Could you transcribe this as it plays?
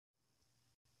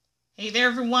Hey there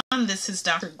everyone, this is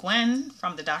Dr. Gwen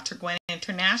from the Dr. Gwen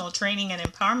International Training and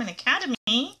Empowerment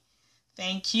Academy.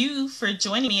 Thank you for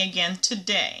joining me again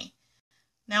today.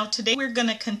 Now today we're going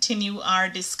to continue our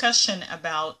discussion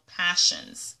about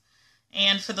passions.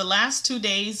 And for the last 2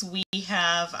 days we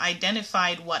have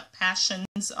identified what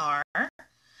passions are.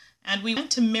 And we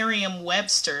went to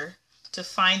Merriam-Webster to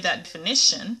find that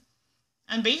definition.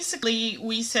 And basically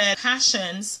we said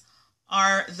passions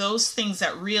are those things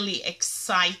that really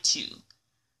excite you,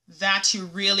 that you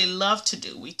really love to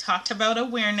do. We talked about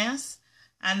awareness,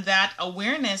 and that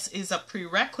awareness is a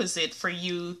prerequisite for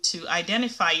you to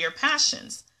identify your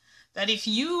passions. That if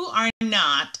you are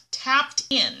not tapped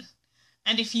in,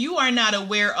 and if you are not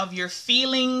aware of your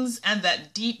feelings and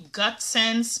that deep gut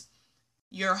sense,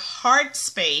 your heart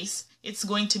space, it's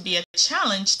going to be a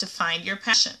challenge to find your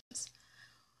passions.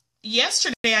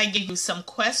 Yesterday, I gave you some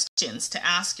questions to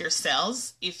ask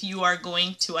yourselves if you are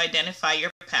going to identify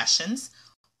your passions.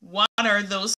 What are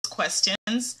those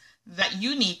questions that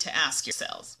you need to ask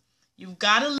yourselves? You've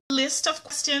got a list of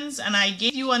questions, and I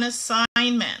gave you an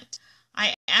assignment.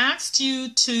 I asked you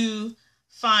to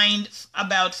find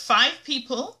about 5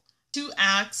 people to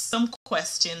ask some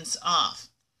questions of.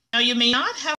 Now, you may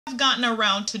not have gotten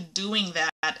around to doing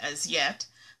that as yet,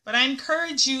 but I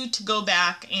encourage you to go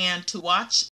back and to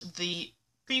watch the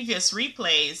previous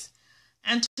replays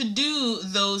and to do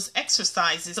those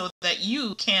exercises so that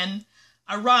you can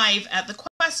arrive at the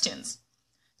questions.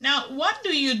 Now, what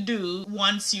do you do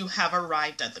once you have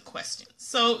arrived at the questions?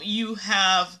 So you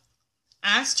have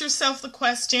asked yourself the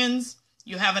questions,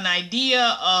 you have an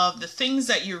idea of the things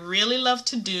that you really love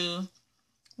to do.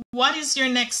 What is your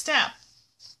next step?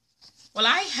 Well,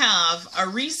 I have a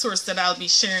resource that I'll be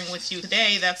sharing with you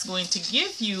today that's going to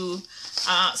give you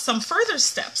some further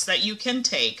steps that you can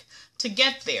take to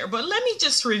get there. But let me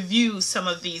just review some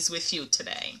of these with you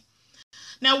today.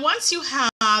 Now, once you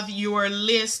have your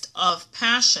list of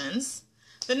passions,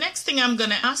 the next thing I'm going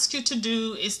to ask you to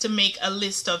do is to make a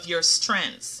list of your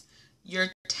strengths, your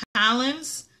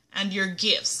talents, and your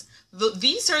gifts.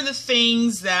 These are the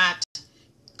things that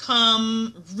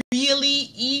come really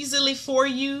easily for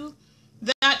you,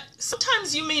 that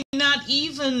sometimes you may not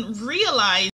even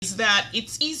realize that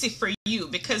it's easy for you,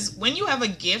 because when you have a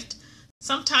gift,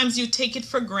 sometimes you take it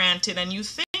for granted and you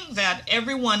think that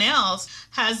everyone else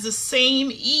has the same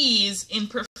ease in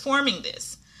performing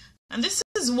this. And this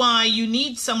is why you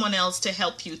need someone else to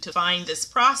help you to find this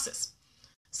process.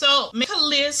 So make a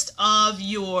list of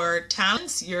your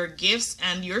talents, your gifts,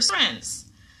 and your strengths.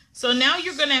 So now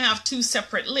you're going to have 2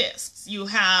 separate lists. You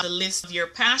have the list of your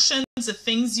passions, the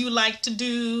things you like to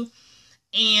do,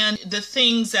 and the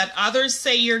things that others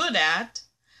say you're good at.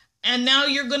 And now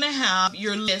you're going to have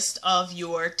your list of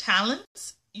your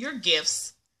talents, your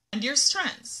gifts, and your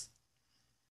strengths.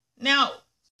 Now,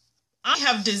 I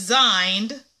have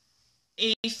designed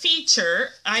a feature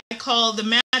I call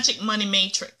the Magic Money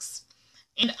Matrix.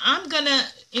 And I'm going to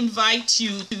invite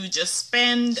you to just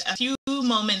spend a few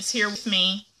moments here with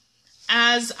me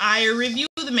as I review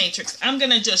the matrix. I'm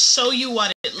going to just show you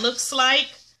what it looks like.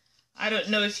 I don't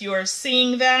know if you are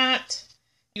seeing that.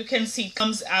 You can see it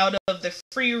comes out of the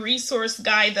free resource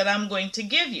guide that I'm going to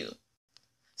give you.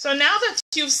 So now that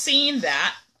you've seen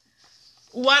that,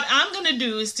 what I'm going to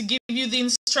do is to give you the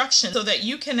instructions so that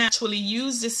you can actually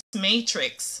use this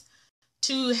matrix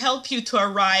to help you to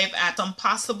arrive at some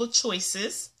possible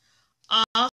choices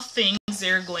of things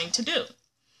they're going to do.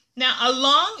 Now,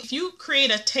 if you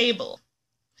create a table,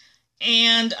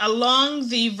 and along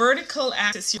the vertical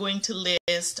axis, you're going to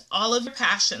list all of your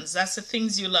passions. That's the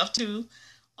things you love to do,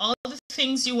 all the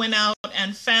things you went out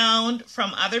and found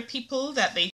from other people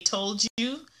that they told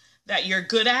you that you're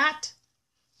good at.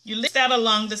 You list that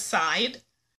along the side,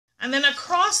 and then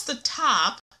across the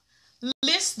top,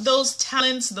 list those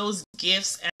talents, those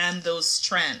gifts, and those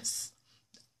strengths,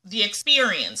 the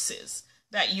experiences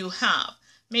that you have.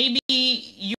 Maybe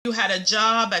you had a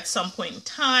job at some point in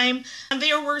time, and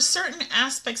there were certain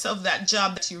aspects of that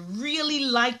job that you really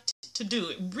liked to do.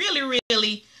 It really,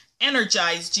 really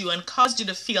energized you and caused you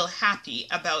to feel happy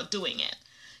about doing it.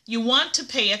 You want to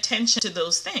pay attention to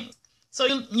those things.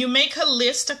 So you make a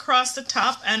list across the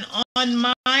top, and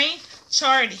on my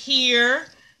chart here,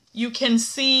 you can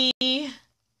see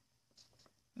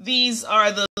these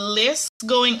are the lists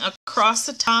going across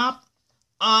the top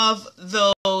of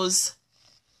those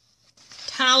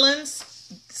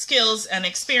talents, skills, and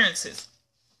experiences.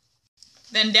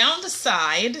 Then down the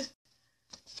side,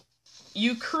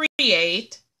 you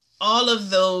create all of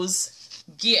those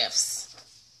gifts,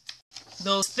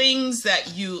 those things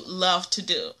that you love to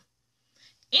do.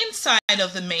 Inside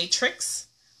of the matrix,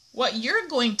 what you're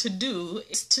going to do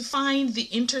is to find the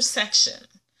intersection.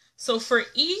 So for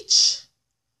each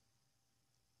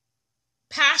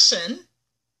passion,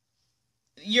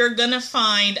 you're going to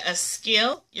find a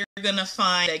skill, you're going to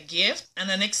find a gift,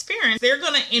 and an experience. They're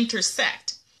going to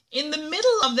intersect. In the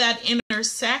middle of that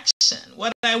intersection,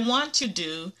 what I want you to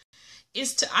do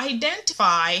is to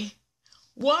identify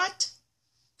what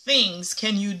things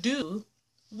can you do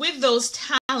with those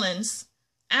talents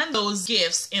and those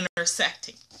gifts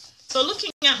intersecting. So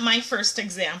looking at my first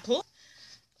example,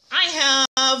 I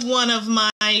have one of my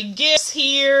gifts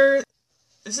here.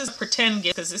 This is a pretend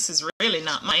gift because this is really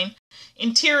not mine.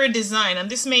 Interior design, and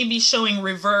this may be showing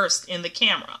reversed in the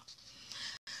camera.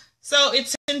 So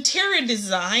it's interior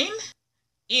design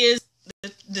is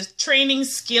the training,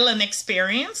 skill, and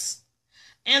experience.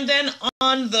 And then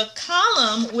on the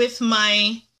column with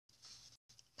my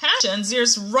passions,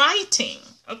 there's writing,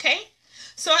 okay?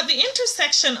 So at the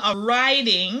intersection of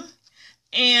writing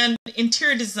and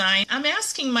interior design, I'm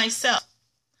asking myself,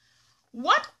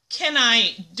 what can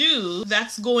I do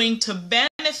that's going to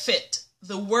benefit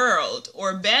the world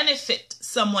or benefit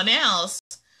someone else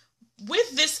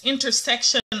with this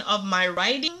intersection of my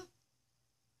writing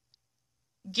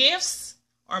gifts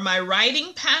or my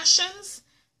writing passions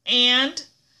and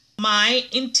my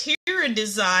interior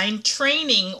design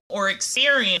training or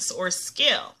experience or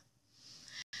skill?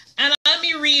 And let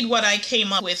me read what I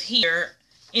came up with here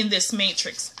in this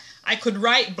matrix. I could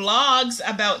write blogs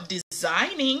about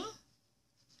designing.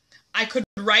 I could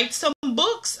write some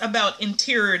books about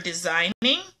interior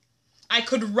designing. I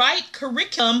could write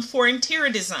curriculum for interior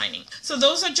designing. So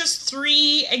those are just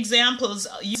 3 examples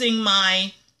using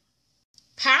my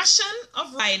passion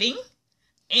of writing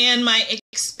and my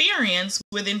experience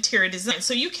with interior design.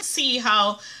 So you can see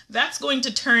how that's going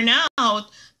to turn out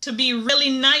to be really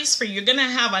nice for you. You're going to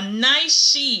have a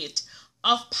nice sheet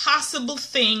of possible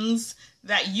things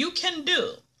that you can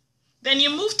do. Then you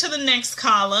move to the next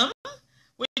column,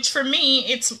 which for me,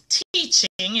 it's teaching,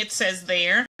 it says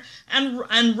there,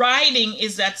 and writing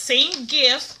is that same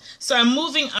gift. So I'm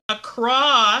moving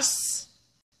across,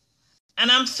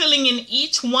 and I'm filling in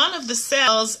each one of the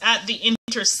cells at the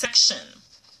intersection,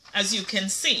 as you can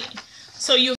see.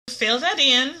 So you fill that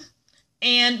in,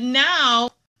 and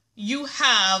now you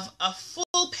have a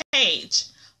full page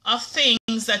of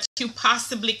things that you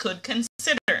possibly could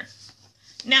consider.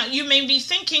 Now, you may be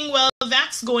thinking, well,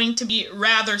 that's going to be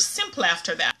rather simple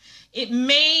after that. It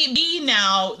may be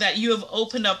now that you have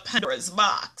opened up Pandora's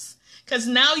box, because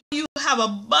now you have a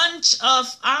bunch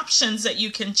of options that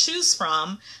you can choose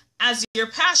from as your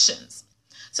passions.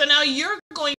 So now you're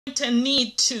going to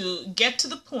need to get to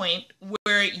the point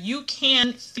where you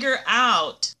can figure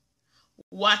out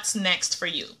what's next for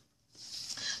you.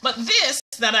 But this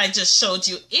that I just showed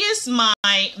you is my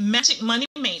Magic Money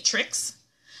Matrix.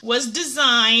 Was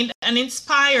designed and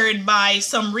inspired by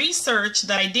some research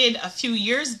that I did a few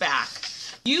years back,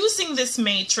 using this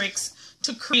matrix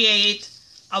to create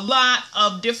a lot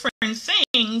of different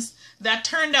things that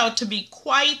turned out to be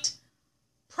quite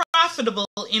profitable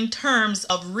in terms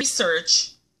of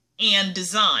research and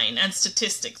design and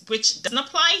statistics, which doesn't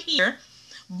apply here,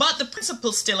 but the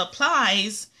principle still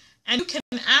applies, and you can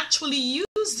actually use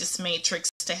this matrix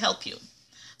to help you.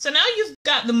 So now you've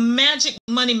got the Magic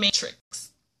Money Matrix.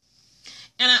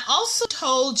 And I also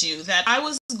told you that I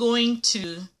was going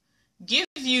to give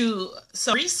you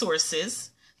some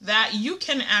resources that you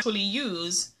can actually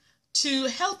use to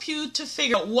help you to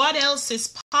figure out what else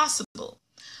is possible.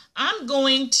 I'm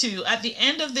going to, at the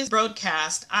end of this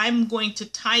broadcast, I'm going to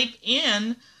type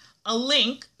in a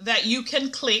link that you can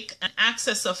click and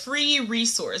access a free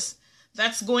resource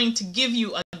that's going to give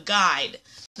you a guide.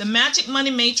 The Magic Money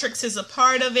Matrix is a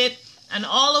part of it, and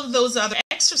all of those other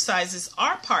exercises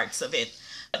are parts of it.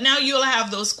 But now you'll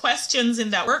have those questions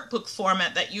in that workbook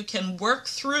format that you can work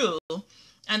through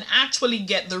and actually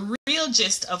get the real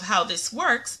gist of how this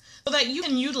works so that you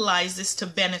can utilize this to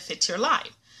benefit your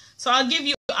life. So I'll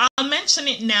mention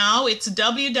it now. It's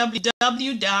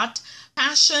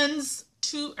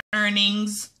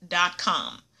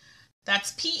www.passions2earnings.com.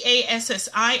 That's PASSIONS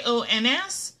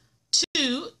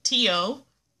 2TO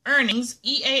earnings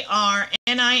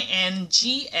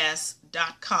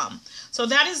EARNINGS.com. So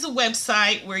that is the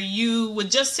website where you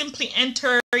would just simply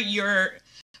enter your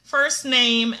first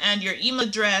name and your email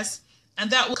address, and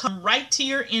that will come right to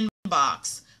your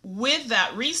inbox with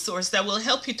that resource that will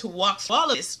help you to walk through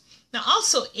all of this. Now,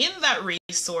 also in that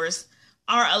resource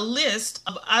are a list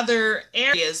of other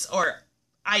areas or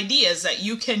ideas that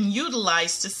you can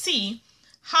utilize to see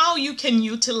how you can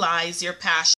utilize your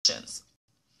passions.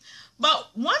 But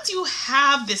once you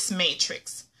have this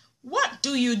matrix, what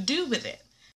do you do with it?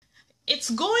 it's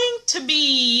going to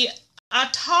be a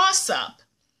toss-up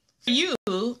for you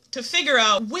to figure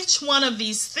out which one of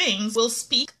these things will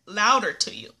speak louder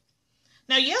to you.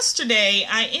 Now, yesterday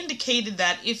I indicated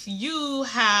that if you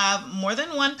have more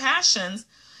than one passion,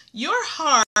 your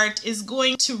heart is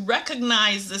going to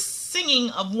recognize the singing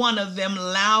of one of them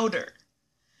louder.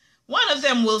 One of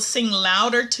them will sing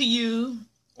louder to you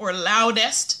or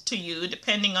loudest to you,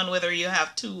 depending on whether you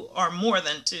have two or more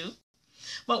than two.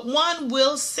 But one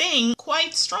will sing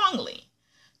quite strongly.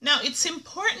 Now, it's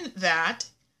important that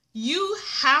you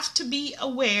have to be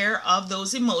aware of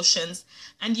those emotions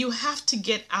and you have to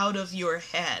get out of your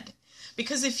head.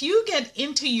 Because if you get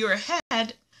into your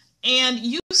head and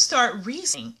you start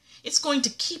reasoning, it's going to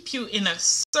keep you in a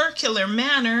circular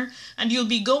manner and you'll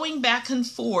be going back and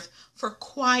forth for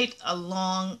quite a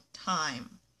long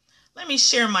time. Let me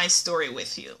share my story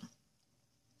with you.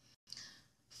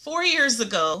 4 years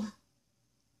ago,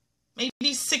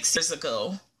 maybe 6 years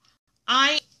ago,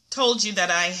 I told you that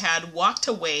I had walked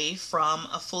away from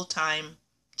a full-time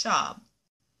job.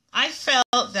 I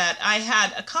felt that I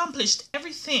had accomplished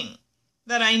everything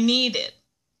that I needed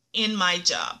in my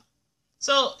job.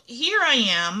 So here I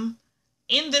am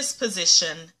in this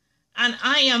position and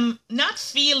I am not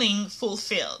feeling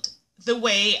fulfilled the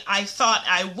way I thought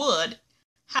I would,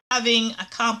 having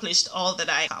accomplished all that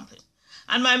I accomplished.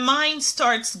 And my mind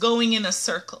starts going in a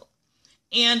circle.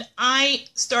 And I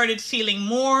started feeling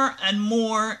more and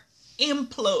more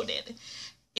imploded.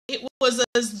 It was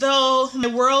as though my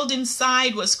world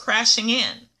inside was crashing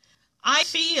in. I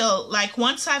feel like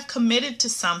once I've committed to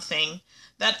something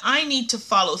that I need to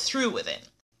follow through with it.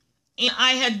 And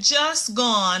I had just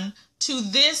gone to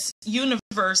this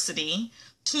university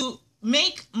to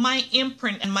make my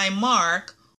imprint and my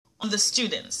mark on the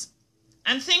students.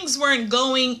 And things weren't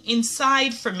going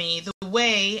inside for me the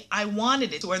way I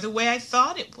wanted it to or the way I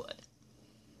thought it would.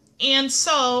 And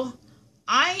so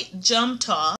I jumped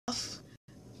off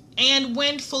and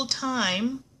went full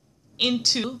time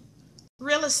into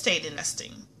real estate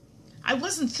investing. I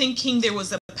wasn't thinking there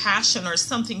was a passion or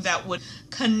something that would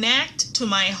connect to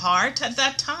my heart at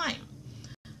that time.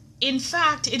 In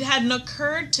fact, it hadn't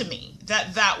occurred to me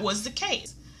that that was the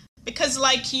case. Because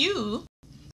like you,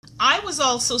 I was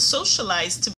also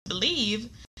socialized to believe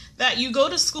that you go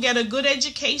to school, get a good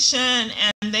education,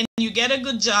 and then you get a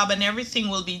good job and everything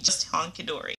will be just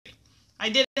honky-dory. I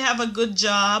did have a good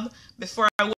job before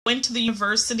I went to the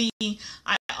university.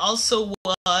 I also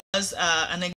was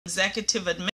an executive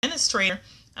administrator,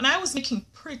 and I was making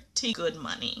pretty good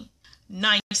money,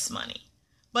 nice money.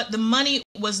 But the money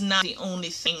was not the only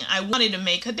thing. I wanted to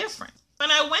make a difference. When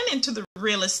I went into the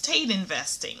real estate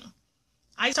investing,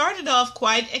 I started off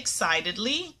quite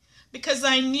excitedly because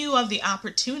I knew of the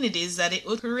opportunities that it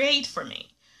would create for me.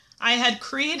 I had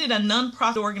created a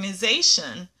nonprofit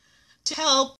organization to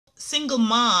help single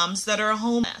moms that are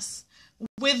homeless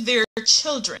with their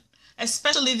children,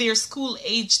 especially their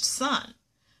school-aged son,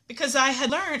 because I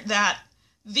had learned that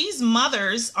these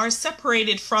mothers are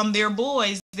separated from their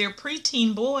boys, their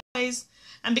preteen boys,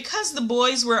 and because the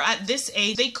boys were at this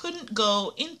age, they couldn't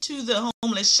go into the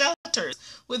homeless shelters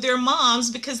with their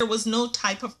moms because there was no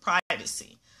type of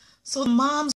privacy. So the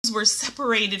moms were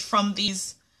separated from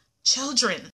these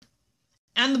children.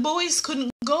 And the boys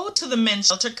couldn't go to the men's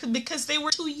shelter because they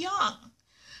were too young.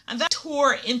 And that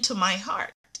tore into my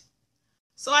heart.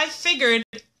 So I figured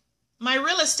my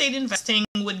real estate investing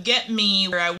would get me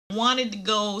where I wanted to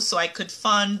go so I could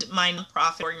fund my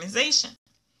nonprofit organization.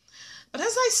 But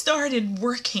as I started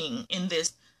working in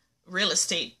this real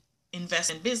estate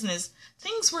investment business,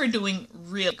 things were doing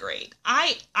really great.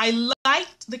 I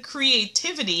liked the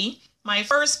creativity, my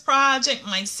first project,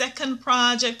 my second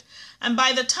project, and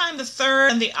by the time the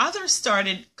third and the other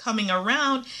started coming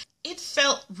around, it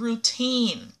felt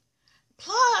routine.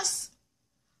 Plus,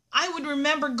 I would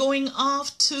remember going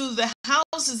off to the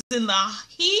houses in the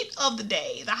heat of the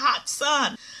day, the hot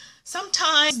sun.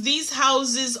 Sometimes these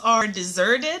houses are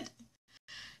deserted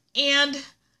and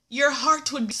your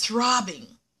heart would be throbbing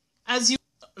as you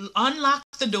unlock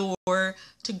the door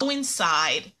to go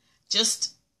inside,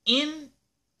 just in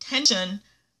tension,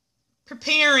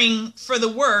 preparing for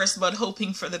the worst but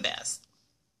hoping for the best.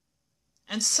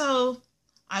 And so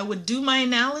I would do my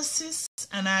analysis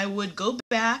and I would go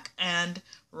back and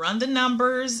run the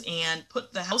numbers and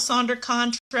put the house under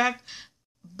contract,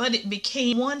 but it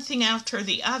became one thing after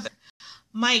the other.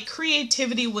 My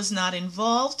creativity was not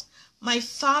involved. My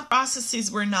thought processes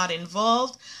were not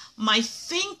involved. My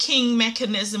thinking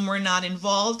mechanism were not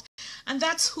involved. And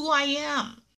that's who I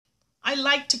am. I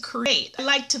like to create. I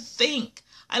like to think.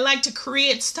 I like to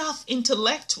create stuff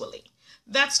intellectually.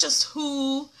 That's just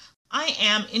who I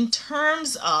am in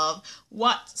terms of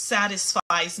what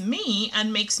satisfies me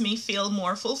and makes me feel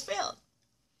more fulfilled.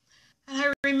 And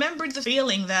I remembered the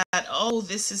feeling that, oh,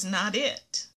 this is not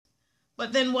it.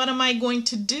 But then what am I going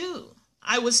to do?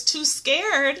 I was too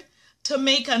scared to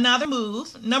make another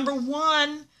move. Number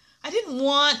one, I didn't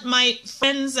want my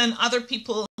friends and other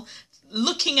people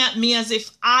looking at me as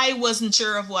if I wasn't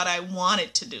sure of what I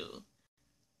wanted to do,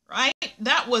 right?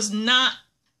 That was not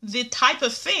the type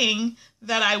of thing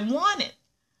that I wanted.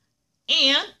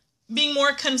 And being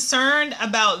more concerned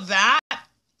about that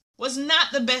was not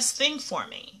the best thing for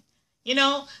me. You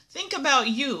know, think about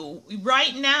you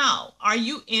right now. Are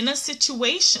you in a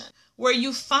situation where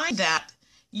you find that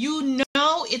you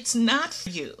know it's not for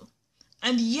you,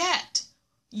 and yet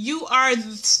you are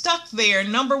stuck there?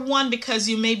 Number one, because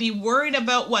you may be worried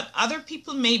about what other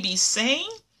people may be saying.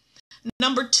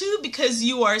 Number two, because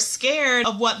you are scared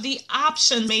of what the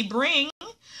options may bring.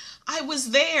 I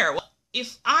was there.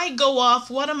 If I go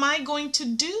off, what am I going to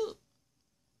do?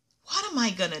 What am I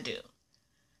going to do?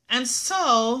 And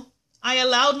so I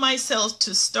allowed myself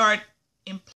to start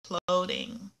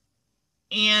imploding.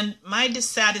 And my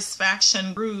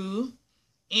dissatisfaction grew.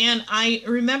 And I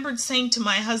remembered saying to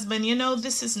my husband, you know,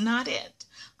 this is not it.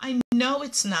 I know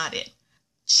it's not it.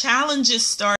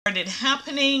 Challenges started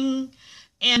happening,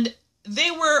 and they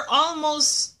were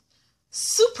almost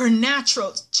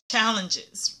supernatural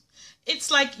challenges.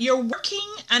 It's like you're working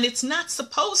and it's not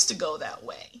supposed to go that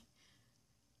way.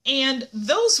 And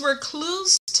those were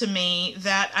clues to me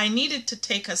that I needed to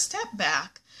take a step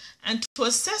back and to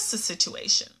assess the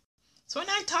situation. So when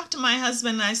I talked to my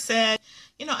husband, I said,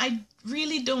 you know, I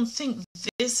really don't think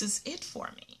this is it for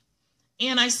me.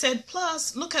 And I said,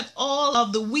 plus, look at all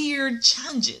of the weird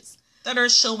challenges that are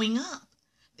showing up.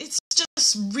 It's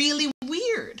just really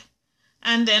weird.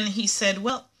 And then he said,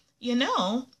 well, you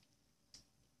know,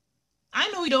 I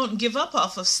know you don't give up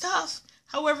off of stuff.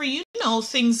 However, you know,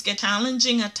 things get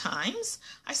challenging at times.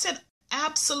 I said,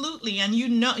 absolutely. And you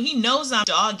know, he knows I'm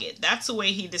dogged. That's the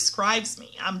way he describes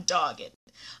me. I'm dogged.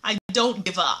 I don't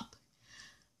give up.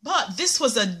 But this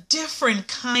was a different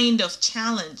kind of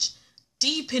challenge.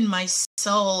 Deep in my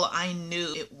soul, I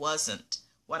knew it wasn't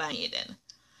what I needed.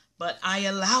 But I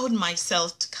allowed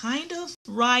myself to kind of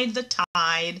ride the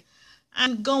tide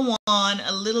and go on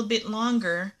a little bit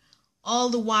longer. All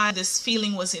the while, this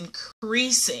feeling was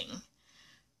increasing.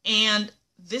 And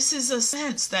this is a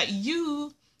sense that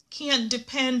you can't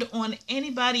depend on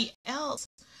anybody else,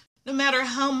 no matter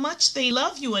how much they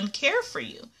love you and care for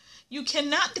you. You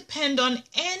cannot depend on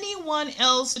anyone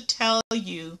else to tell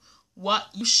you what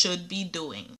you should be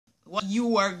doing, what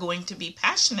you are going to be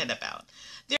passionate about.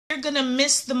 They're going to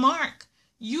miss the mark.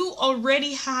 You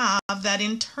already have that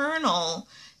internal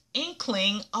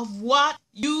inkling of what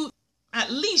you at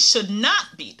least should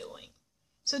not be doing.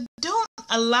 So don't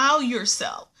allow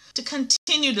yourself to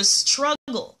continue to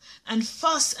struggle and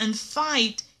fuss and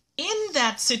fight in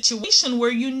that situation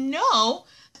where you know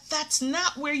that's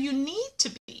not where you need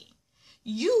to be.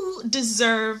 You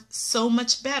deserve so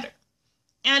much better.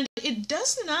 And it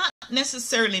does not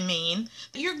necessarily mean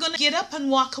that you're going to get up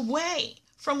and walk away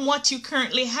from what you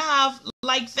currently have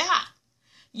like that.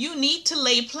 You need to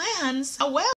lay plans.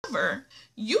 However,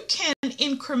 you can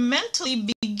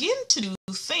incrementally begin to do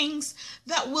things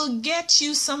that will get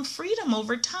you some freedom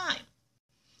over time.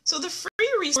 So the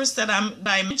free resource that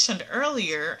I mentioned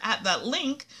earlier at that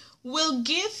link will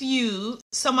give you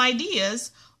some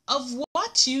ideas of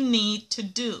what you need to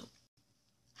do.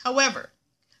 However,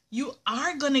 you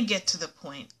are going to get to the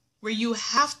point where you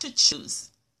have to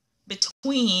choose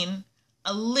between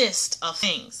a list of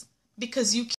things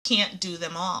because you can't do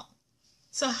them all.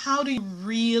 So how do you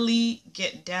really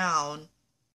get down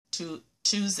to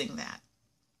choosing that?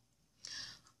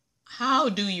 How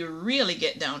do you really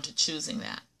get down to choosing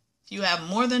that? If you have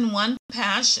more than one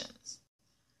passion,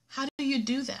 how do you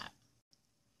do that?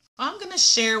 I'm going to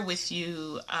share with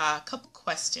you a couple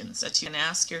questions that you can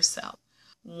ask yourself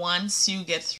once you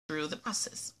get through the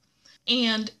process.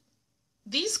 And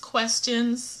these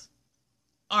questions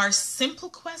are simple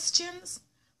questions.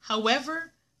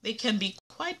 However, they can be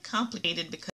quite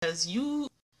complicated because you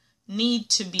need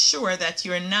to be sure that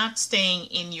you're not staying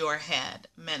in your head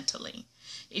mentally.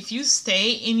 If you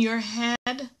stay in your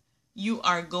head, you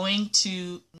are going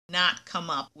to not come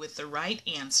up with the right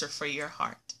answer for your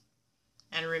heart.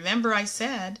 And remember, I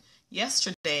said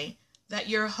yesterday that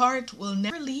your heart will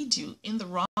never lead you in the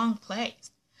wrong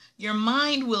place. Your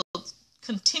mind will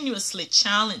continuously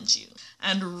challenge you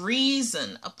and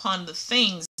reason upon the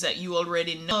things that you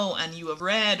already know and you have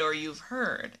read or you've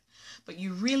heard. But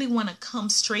you really want to come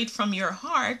straight from your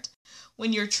heart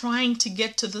when you're trying to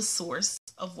get to the source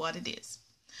of what it is.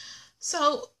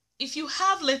 So if you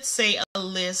have, let's say, a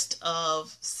list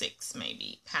of 6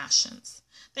 maybe passions,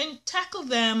 then tackle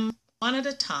them one at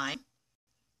a time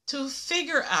to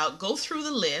figure out, go through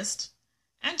the list,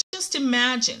 and just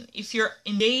imagine if you're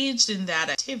engaged in that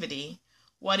activity,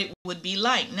 what it would be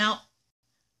like. Now,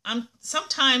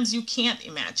 sometimes you can't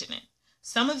imagine it.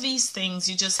 Some of these things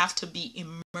you just have to be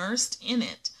immersed in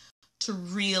it to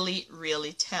really,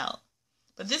 really tell.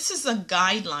 But this is a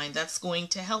guideline that's going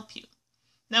to help you.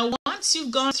 Now, once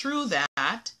you've gone through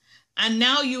that, and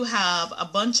now you have a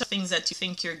bunch of things that you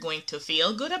think you're going to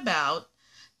feel good about,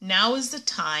 now is the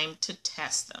time to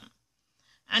test them.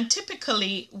 And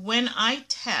typically, when I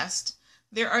test,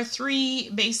 there are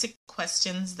 3 basic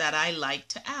questions that I like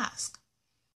to ask.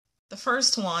 The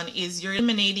first one is you're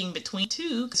eliminating between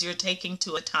 2 because you're taking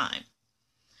 2 at a time.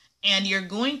 And you're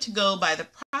going to go by the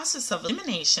process of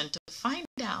elimination to find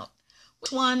out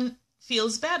which one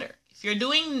feels better. If you're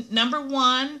doing number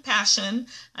 1 passion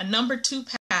and number 2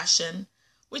 passion,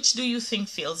 which do you think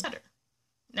feels better?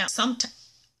 Now,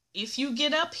 if you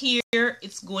get up here,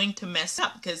 it's going to mess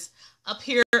up because up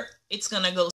here, it's going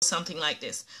to go something like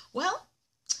this. Well,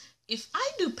 if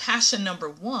I do passion number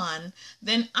 1,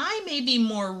 then I may be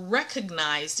more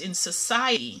recognized in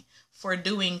society for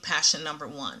doing passion number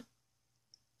 1.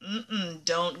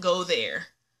 Don't go there.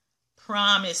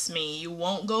 Promise me you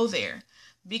won't go there.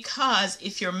 Because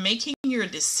if you're making your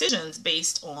decisions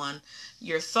based on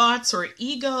your thoughts or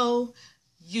ego,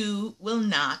 you will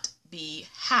not be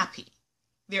happy.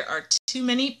 There are too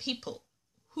many people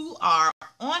who are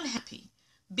unhappy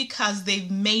because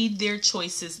they've made their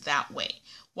choices that way.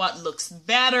 What looks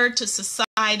better to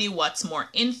society, what's more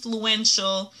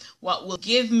influential, what will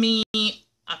give me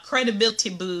a credibility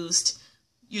boost,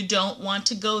 you don't want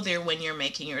to go there when you're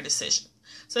making your decision.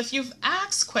 So if you've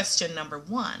asked question number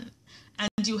 1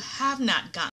 and you have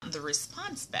not gotten the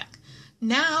response back,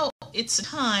 now it's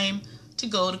time to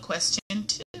go to question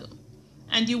 2.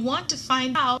 And you want to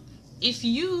find out if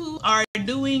you are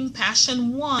doing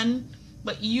passion 1,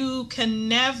 but you can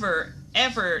never,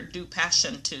 ever do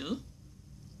passion 2.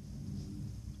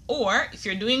 Or if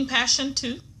you're doing passion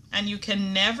 2 and you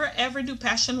can never, ever do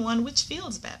passion 1, which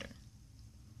feels better?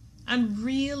 And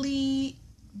really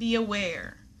be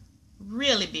aware.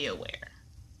 Really be aware.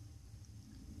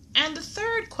 And the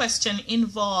third question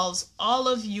involves all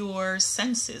of your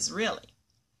senses, really.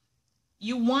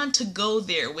 You want to go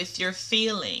there with your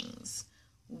feelings,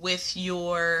 with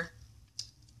your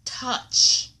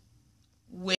touch,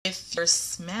 with your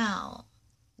smell,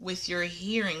 with your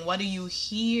hearing. What do you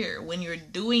hear when you're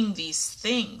doing these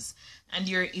things and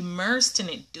you're immersed in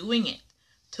it, doing it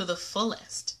to the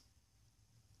fullest?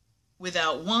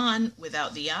 Without one,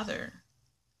 without the other.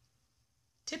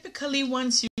 Typically,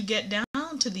 once you get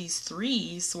down to these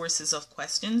 3 sources of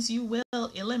questions, you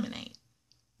will eliminate.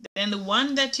 Then the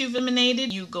one that you've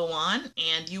eliminated, you go on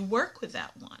and you work with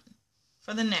that one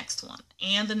for the next one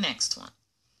and the next one.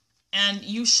 And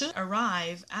you should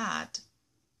arrive at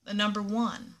the number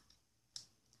 1.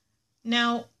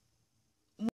 Now,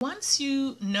 once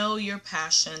you know your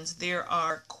passions, there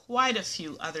are quite a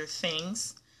few other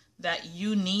things that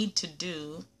you need to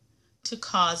do to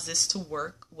cause this to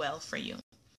work well for you.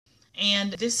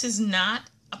 And this is not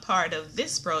a part of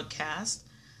this broadcast.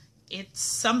 It's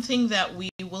something that we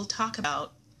will talk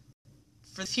about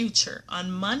for the future.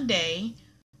 On Monday,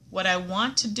 what I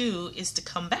want to do is to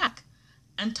come back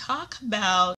and talk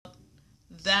about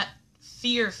that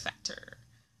fear factor.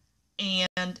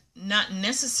 And not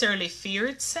necessarily fear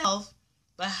itself,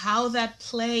 but how that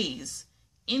plays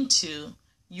into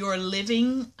your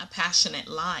living a passionate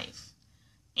life.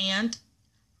 And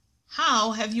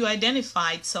how have you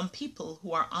identified some people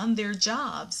who are on their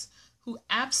jobs who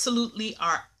absolutely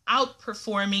are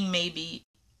outperforming maybe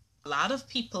a lot of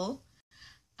people,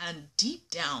 and deep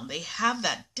down they have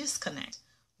that disconnect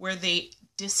where they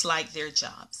dislike their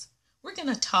jobs? We're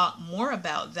going to talk more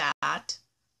about that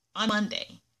on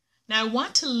Monday. Now, I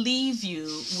want to leave you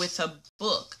with a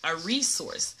book, a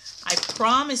resource I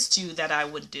promised you that I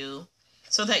would do,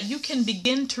 so that you can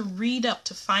begin to read up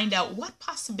to find out what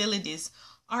possibilities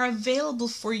are available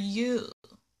for you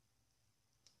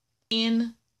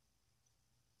in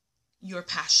your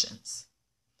passions.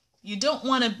 You don't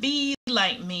want to be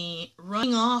like me,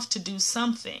 running off to do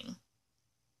something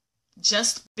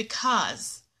just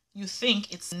because you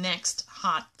think it's the next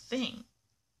hot thing.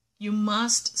 You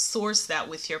must source that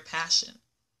with your passion.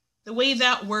 The way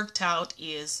that worked out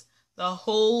is the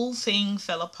whole thing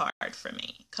fell apart for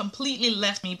me, completely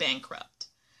left me bankrupt.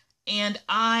 And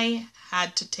I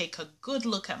had to take a good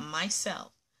look at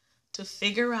myself to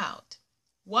figure out,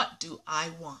 what do I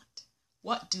want?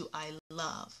 What do I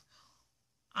love?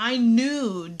 I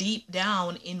knew deep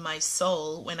down in my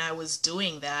soul when I was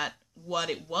doing that what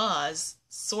it was,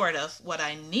 sort of, what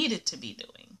I needed to be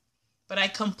doing. But I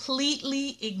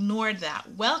completely ignored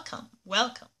that. Welcome.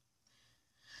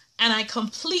 And I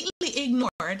completely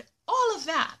ignored all of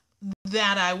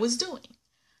that I was doing.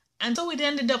 And so it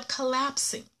ended up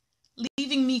collapsing,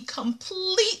 leaving me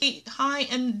completely high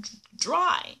and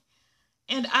dry.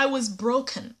 And I was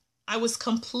broken. I was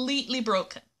completely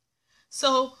broken.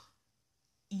 So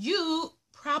you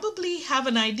probably have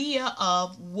an idea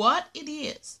of what it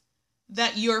is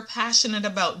that you're passionate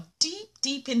about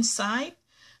deep inside.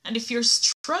 And if you're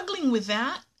struggling with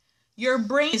that, your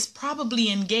brain is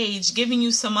probably engaged, giving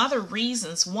you some other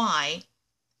reasons why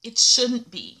it shouldn't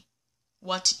be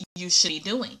what you should be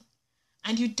doing.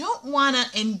 And you don't want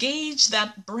to engage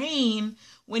that brain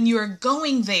when you're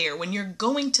going there, when you're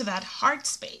going to that heart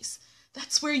space.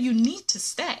 That's where you need to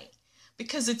stay,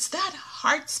 because it's that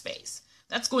heart space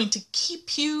that's going to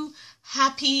keep you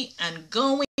happy and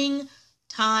going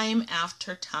time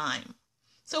after time.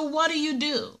 So what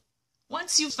do?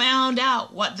 Once you found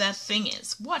out what that thing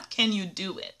is, what can you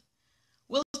do with it?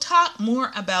 We'll talk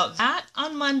more about that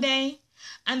on Monday.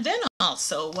 And then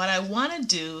also what I want to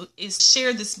do is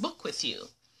share this book with you.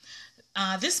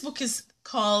 This book is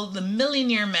called The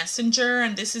Millionaire Messenger,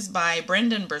 and this is by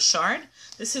Brendon Burchard.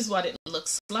 This is what it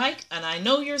looks like, and I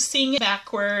know you're seeing it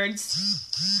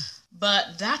backwards,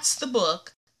 but that's the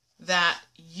book that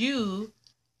you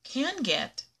can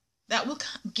get that will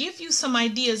give you some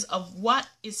ideas of what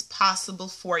is possible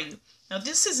for you. Now,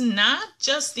 this is not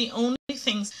just the only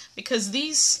things, because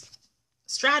these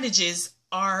strategies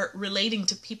are relating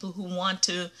to people who want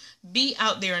to be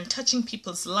out there and touching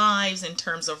people's lives in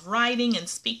terms of writing and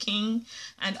speaking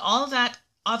and all that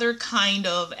other kind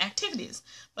of activities.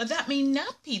 But that may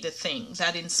not be the thing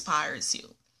that inspires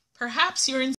you. Perhaps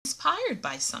you're inspired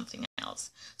by something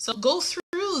else. So go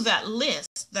through that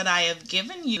list that I have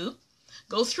given you.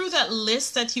 Go through that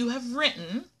list that you have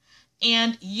written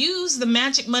and use the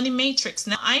Magic Money Matrix.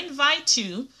 Now, I invite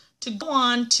you to go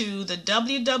on to the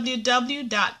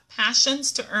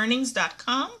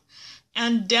www.passionstoearnings.com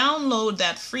and download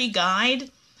that free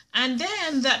guide. And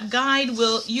then that guide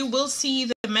you will see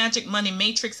the Magic Money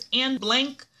Matrix and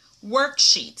blank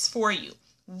worksheets for you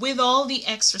with all the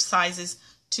exercises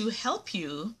to help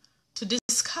you to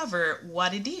discover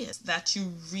what it is that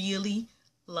you really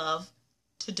love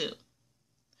to do.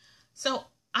 So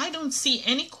I don't see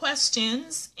any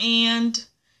questions, and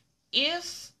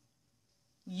if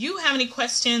you have any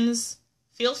questions,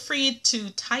 feel free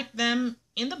to type them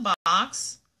in the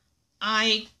box.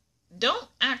 I don't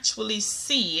actually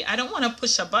see, I don't want to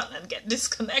push a button and get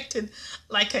disconnected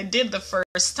like I did the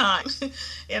first time.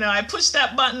 I pushed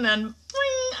that button and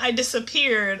bling, I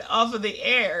disappeared off of the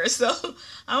air. So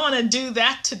I want to do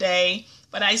that today.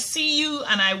 But I see you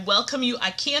and I welcome you.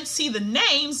 I can't see the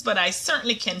names, but I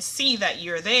certainly can see that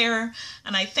you're there.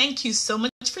 And I thank you so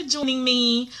much for joining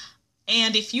me.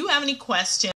 And if you have any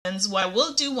questions, what I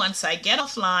will do once I get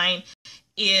offline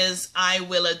is I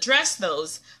will address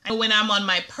those. And when I'm on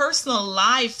my personal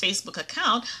live Facebook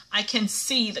account, I can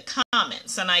see the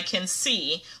comments and I can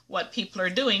see what people are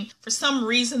doing. For some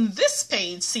reason, this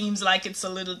page seems like it's a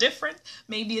little different.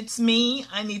 Maybe it's me.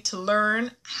 I need to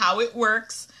learn how it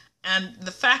works. And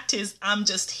the fact is, I'm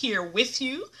just here with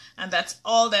you, and that's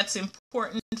all that's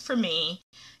important for me.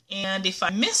 And if I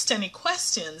missed any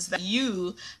questions that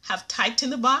you have typed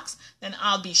in the box, then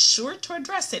I'll be sure to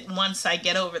address it once I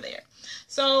get over there.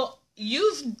 So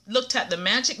you've looked at the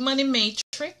Magic Money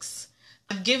Matrix.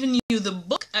 I've given you the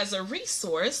book as a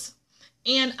resource,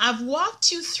 and I've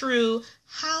walked you through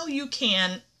how you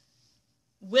can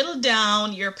whittle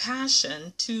down your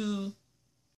passion to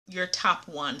your top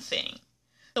one thing.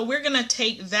 So we're going to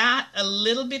take that a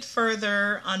little bit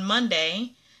further on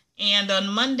Monday. And on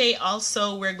Monday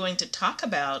also, we're going to talk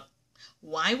about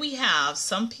why we have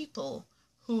some people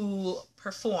who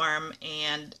perform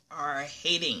and are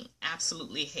hating,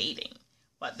 absolutely hating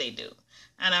what they do.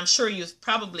 And I'm sure you've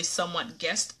probably somewhat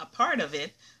guessed a part of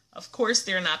it. Of course,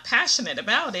 they're not passionate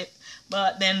about it,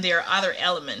 but then there are other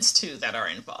elements too that are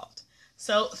involved.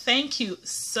 So thank you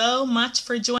so much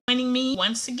for joining me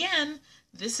once again.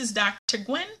 This is Dr.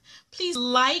 Gwen. Please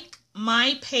like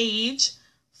my page.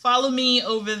 Follow me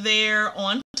over there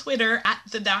on Twitter at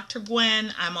the Dr.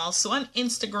 Gwen. I'm also on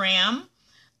Instagram.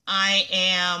 I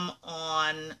am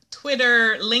on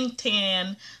Twitter,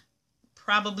 LinkedIn,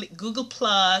 probably Google+,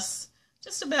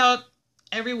 just about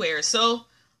everywhere. So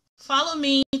follow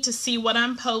me to see what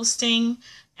I'm posting.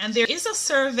 And there is a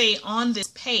survey on this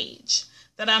page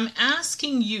that I'm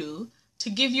asking you to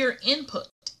give your input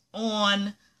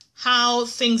on how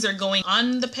things are going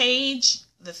on the page,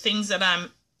 the things that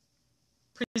I'm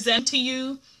presenting to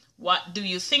you. What do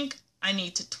you think I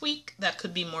need to tweak that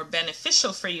could be more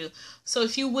beneficial for you? So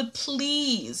if you would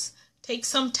please take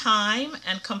some time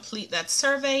and complete that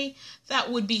survey,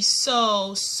 that would be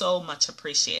so much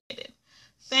appreciated.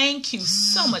 Thank you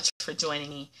so much for joining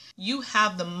me. You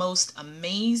have the most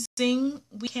amazing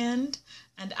weekend,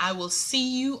 and I will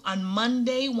see you on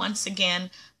Monday once again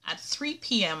at 3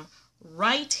 p.m.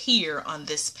 right here on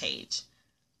this page.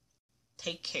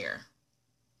 Take care.